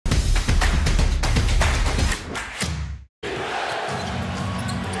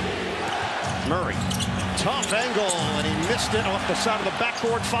Murray, tough angle, and he missed it off the side of the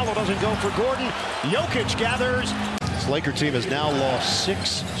backboard. Follow doesn't go for Gordon. Jokic gathers. This Laker team has now lost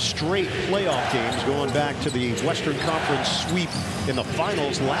 6 straight playoff games, going back to the Western Conference sweep in the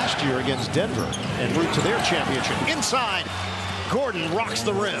finals last year against Denver, en route to their championship. Inside, Gordon rocks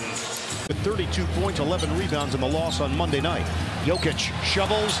the rim. With 32 points, 11 rebounds in the loss on Monday night. Jokic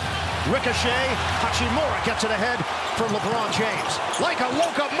shovels, ricochet, Hachimura gets it ahead for LeBron James. Like a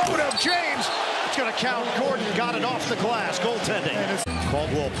locomotive, James. It's going to count. Gordon got it off the glass. Goaltending.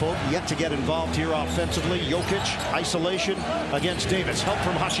 Caldwell Pope yet to get involved here offensively. Jokic, isolation against Davis. Help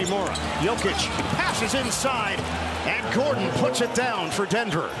from Hachimura. Jokic passes inside, and Gordon puts it down for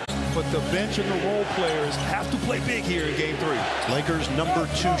Denver. But the bench and the role players have to play big here in Game 3. Lakers'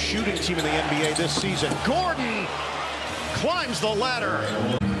 #2 shooting team in the NBA this season. Gordon climbs the ladder.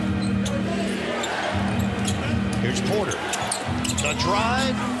 Here's Porter. The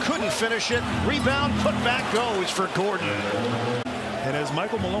drive, couldn't finish it. Rebound, put back goes for Gordon. And as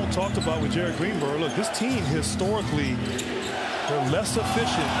Michael Malone talked about with Jared Greenberg, look, this team historically, they're less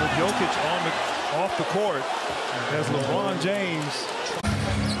efficient with Jokic off the court as LeBron James.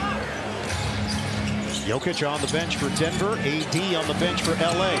 Jokic on the bench for Denver, AD on the bench for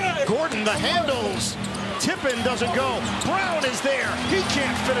LA. Gordon, the handles. Tip-in doesn't go. Brown is there. He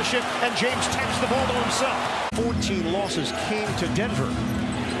can't finish it, and James taps the ball to himself. 14 losses came to Denver.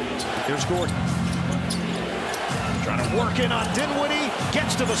 Here's Gordon. Trying to work in on Dinwiddie.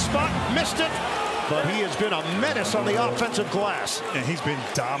 Gets to the spot, missed it. But he has been a menace on the offensive glass. And he's been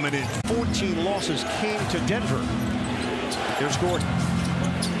dominant. 14 losses came to Denver. Here's Gordon.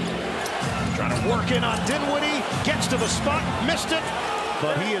 Trying to work in on Dinwiddie. Gets to the spot, missed it.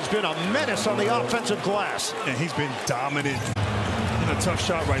 But he has been a menace on the offensive glass. And he's been dominant. And a tough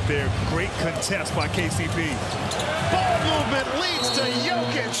shot right there. Great contest by KCP. Ball movement leads to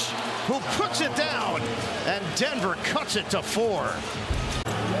Jokic, who puts it down. And Denver cuts it to 4.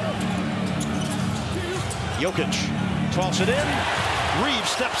 Jokic toss it in. Reeves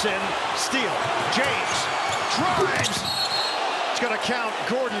steps in. Steal. James drives. It's going to count.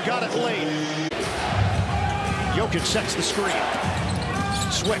 Gordon got it late. Jokic sets the screen.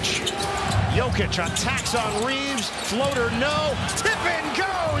 Switch. Jokic attacks on Reeves. Floater, no. Tip-in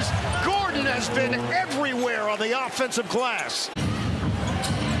goes. Gordon has been everywhere on the offensive glass.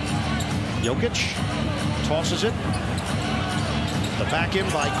 Jokic tosses it. The back in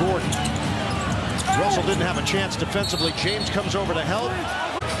by Gordon. Russell didn't have a chance defensively. James comes over to help.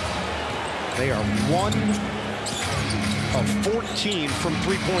 They are 1 of 14 from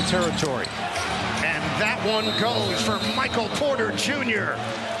three-point territory. And that one goes for Michael Porter Jr.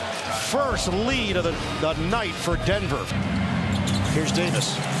 First lead of the night for Denver. Here's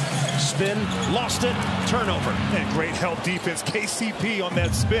Davis. Spin, lost it, turnover. And great help defense. KCP on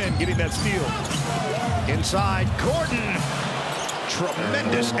that spin, getting that steal. Inside, Gordon.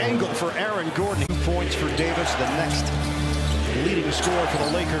 Tremendous angle for Aaron Gordon. 2 points for Davis. The next leading scorer for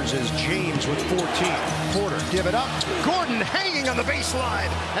the Lakers is James with 14. Porter, give it up. Gordon hanging on the baseline,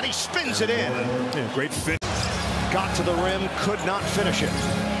 and he spins it in. Yeah, great fit. Got to the rim, could not finish it.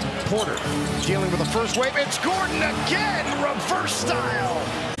 Porter dealing with the first wave. It's Gordon again, reverse style.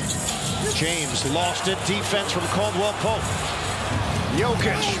 James lost it. Defense from Caldwell Pope.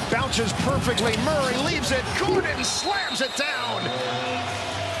 Jokic bounces perfectly. Murray leaves it. Gordon slams it down.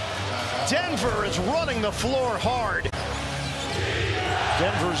 Denver is running the floor hard.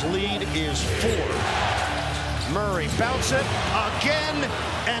 Denver's lead is 4. Murray bounce it again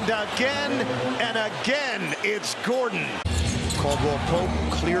and again and again. It's Gordon. Caldwell Pope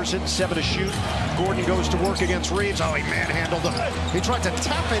clears it, 7 to shoot. Gordon goes to work against Reeves. Oh, he manhandled him. He tried to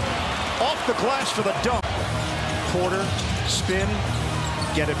tap it off the glass for the dunk. Porter, spin,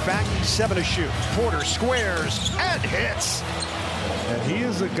 get it back, 7 to shoot. Porter squares and hits. And he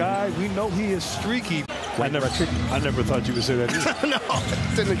is a guy, we know he is streaky. I never thought you would say that either. No,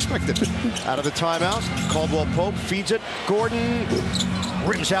 didn't expect it. Out of the timeout, Caldwell Pope feeds it. Gordon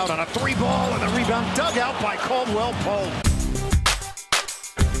rims out on a 3-ball, and the rebound dug out by Caldwell Pope.